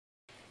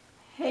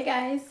Hey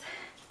guys,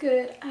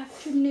 good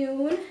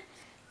afternoon.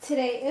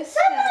 Today is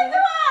Saturday.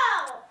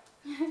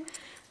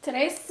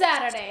 Today's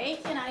Saturday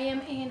and I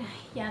am in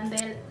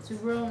Yandel's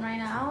room right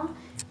now.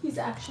 He's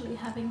actually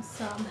having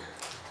some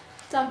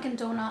Dunkin'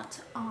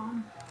 Donut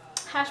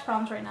hash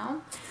browns right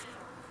now.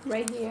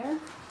 Right here.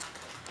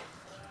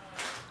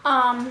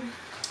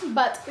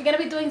 But we're gonna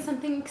be doing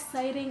something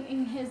exciting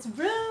in his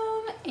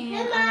room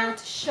and I'm going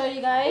to show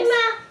you guys.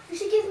 Mama, you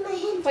should give my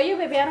hand. For you,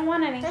 baby, I don't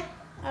want any. I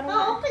don't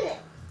want open it.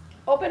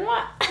 Open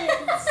what? You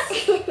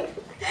should give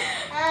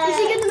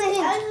my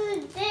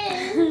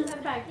hand. Put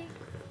it back.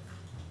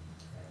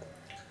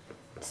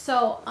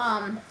 So,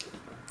 now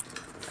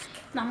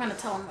I'm gonna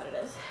tell him what it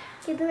is.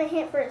 Give me my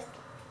hand first.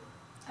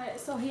 Alright,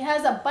 so he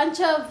has a bunch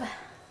of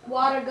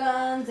water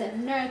guns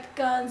and Nerf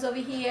guns over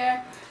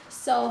here.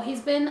 So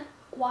he's been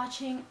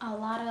watching a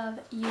lot of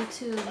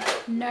YouTube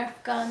Nerf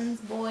guns,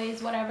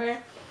 boys, whatever.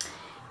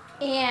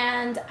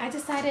 And I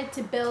decided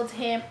to build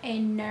him a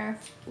Nerf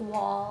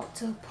wall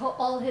to put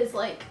all his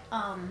like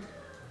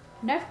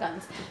Nerf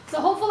guns.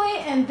 So hopefully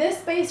in this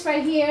space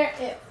right here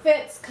it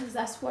fits because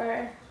that's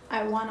where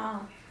I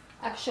wanna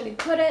actually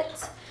put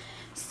it.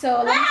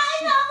 So let me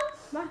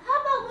How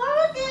about one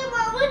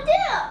with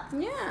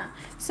you? Yeah.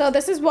 So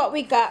this is what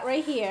we got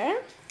right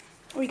here.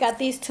 We got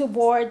these two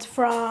boards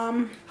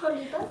from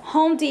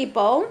Home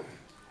Depot.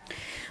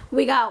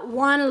 We got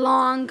one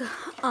long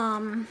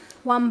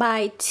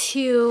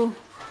 1x2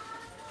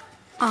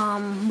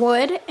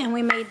 wood, and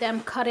we made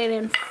them cut it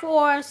in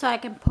 4 so I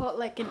can put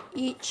like in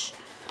each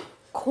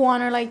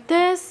corner like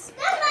this.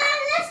 Let's go.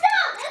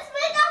 Let's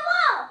make a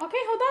wall.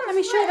 Okay, hold on. Let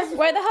me show you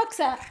where the hooks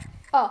at.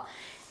 Oh,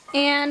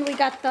 and we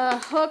got the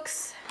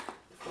hooks.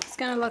 It's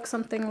gonna look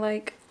something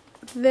like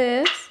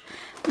this,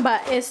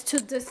 but it's to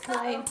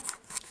display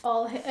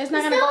all. It's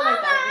not gonna go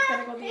like that. It's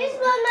gonna go the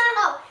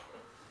other way.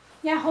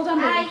 Yeah, hold on,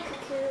 baby.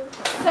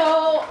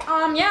 So,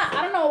 yeah,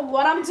 I don't know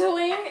what I'm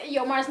doing.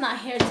 Yomar's not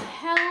here to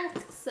help,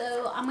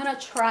 so I'm gonna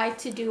try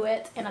to do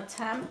it and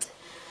attempt.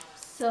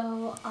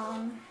 So,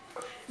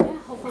 yeah,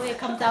 hopefully it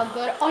comes out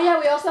good. Oh yeah,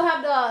 we also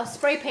have the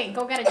spray paint.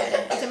 Go get it,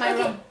 Jaden. It's in my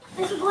room.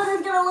 This is what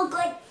it's gonna look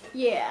like.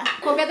 Yeah,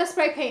 go get the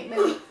spray paint,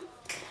 baby.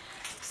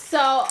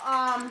 So,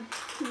 let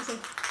me see.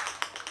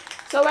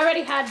 So we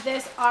already had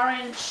this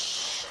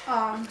orange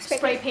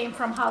spray paint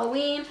from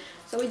Halloween.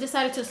 So we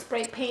decided to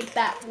spray paint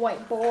that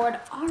whiteboard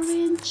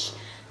orange.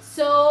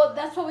 So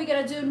that's what we're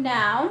gonna do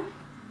now.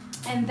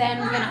 And then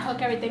we're gonna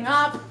hook everything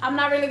up. I'm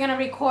not really gonna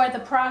record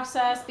the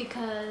process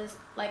because,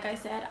 like I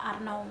said, I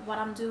don't know what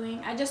I'm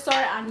doing. I just saw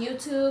it on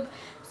YouTube.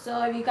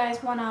 So if you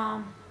guys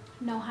wanna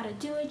know how to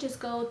do it, just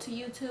go to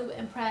YouTube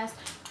and press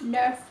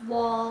Nerf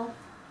wall.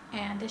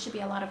 And there should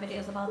be a lot of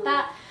videos about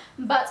that.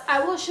 But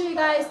I will show you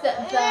guys the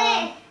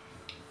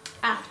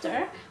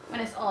after when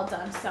it's all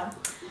done. So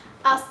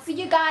I'll see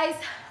you guys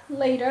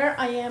later.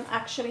 I am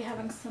actually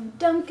having some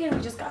Dunkin'.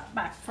 We just got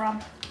back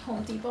from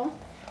Home Depot.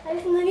 I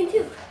was looking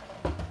too.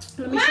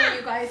 Let me show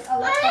you guys a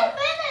little.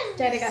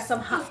 Daddy got some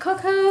hot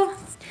cocoa.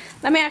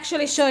 Let me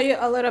actually show you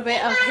a little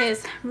bit of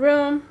his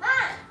room.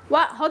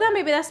 What? Hold on,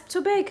 baby. That's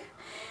too big.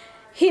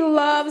 He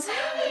loves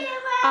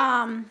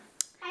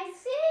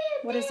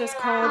what is this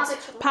called?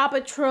 Paw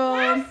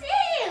Patrol.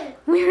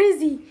 Where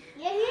is he?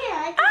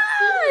 Yeah,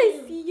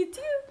 I see you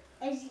too.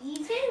 I see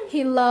you too.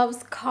 He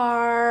loves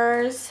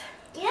cars.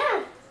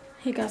 Yeah.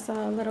 He got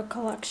a little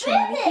collection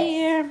over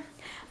here.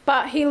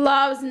 But he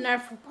loves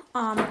Nerf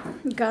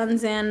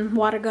guns and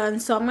water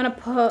guns. So I'm going to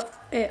put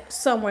it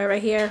somewhere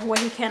right here where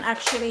he can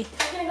actually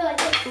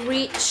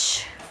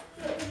reach.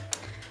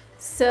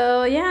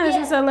 So yeah, this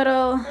is a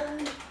little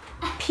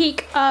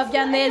peek of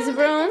Yande's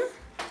room.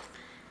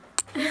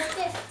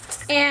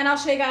 And I'll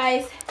show you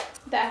guys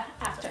the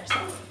after.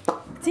 So,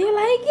 do you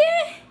like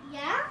it?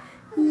 Yeah.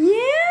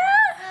 Yeah.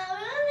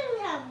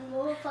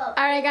 All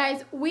Alright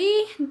guys,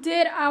 we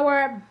did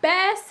our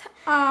best.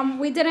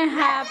 We didn't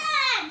have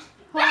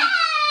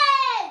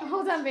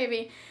hold on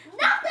baby.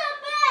 Not the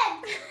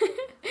bed.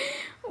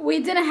 We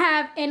didn't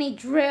have any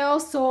drill,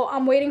 so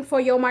I'm waiting for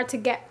Yomar to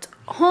get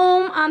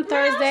home on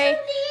Thursday.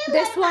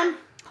 This one,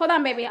 hold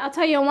on baby, I'll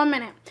tell you in 1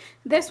 minute.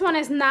 This one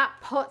is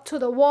not put to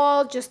the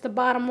wall, just the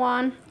bottom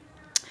one.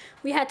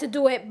 We had to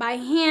do it by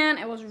hand.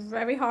 It was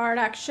very hard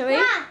actually.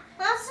 Mom,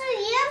 what's the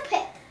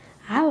pick?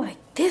 I like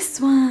this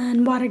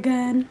one, water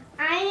gun.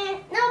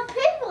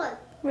 Pick one.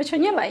 Which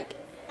one you like?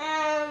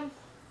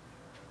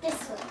 This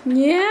one.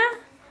 Yeah?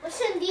 Which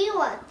one do you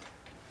want?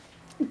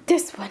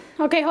 This one.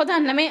 Okay, hold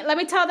on. Let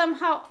me tell them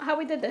how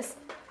we did this.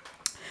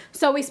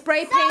 So we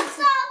spray paint.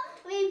 So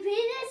we put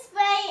the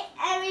spray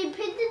and we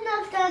put the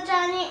Nerf guns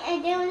on it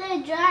and then we let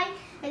it dry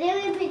and then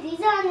we put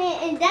these on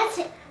it and that's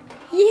it.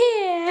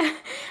 Yeah.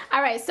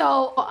 All right.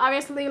 So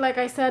obviously, like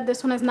I said,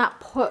 this one is not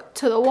put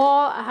to the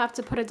wall. I have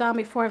to put it down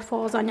before it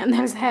falls on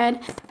Yandel's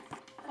head.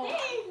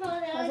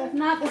 Because if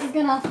not, this is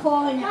gonna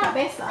fall in your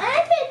cabeza.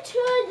 I put 2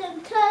 of them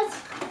because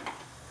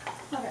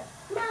Okay.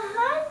 my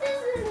heart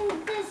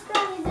isn't this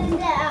strong than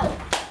that out.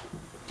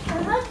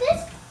 My heart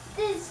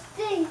this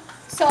thing.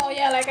 So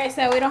yeah, like I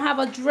said, we don't have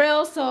a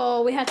drill,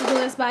 so we had to do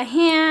this by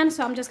hand.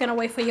 So I'm just gonna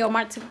wait for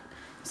Yomar to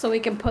so we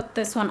can put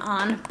this one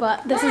on.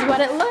 But this is what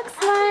it looks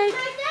like.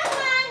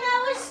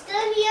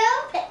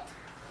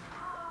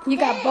 You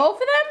got both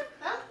of them?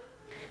 Huh?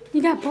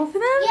 You got both of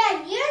them?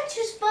 Yeah, you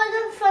choose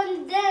one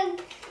from them.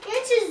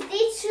 You choose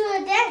these two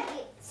of them.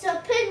 So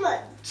pick one.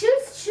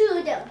 Choose two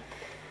of them.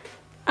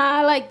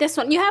 I like this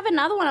one. You have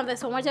another one of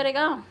this one. Where did it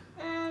go?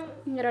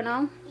 You don't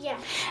know? Yeah.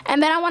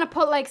 And then I want to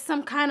put like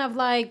some kind of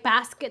like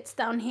baskets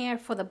down here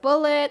for the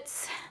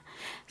bullets.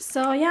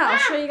 So yeah, I'll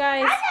show you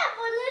guys. I got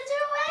bullets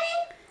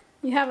away.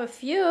 You have a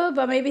few,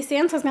 but maybe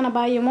Santa's gonna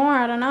buy you more.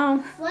 I don't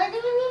know. Why do we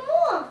need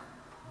more?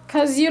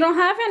 Cause you don't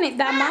have any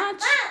that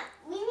much.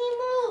 Mom, we need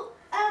more.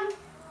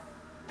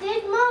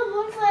 There's more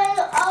room for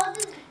all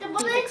the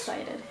bullets. He's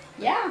excited.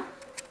 Yeah.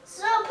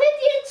 So put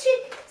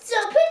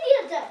the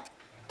other.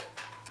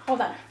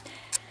 Hold on.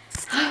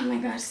 Oh my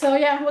gosh. So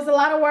yeah, it was a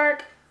lot of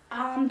work.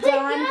 I'm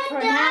done for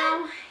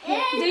now.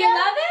 Do you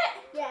love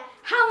it? Yeah.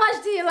 How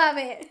much do you love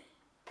it?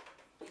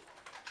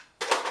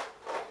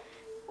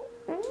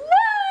 Woo!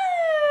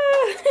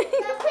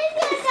 Now put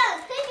the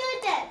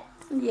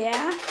other.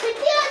 Yeah. Put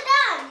the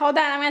other. Hold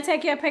on, I'm gonna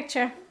take you a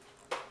picture.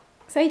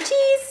 Say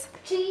cheese.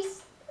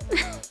 Cheese.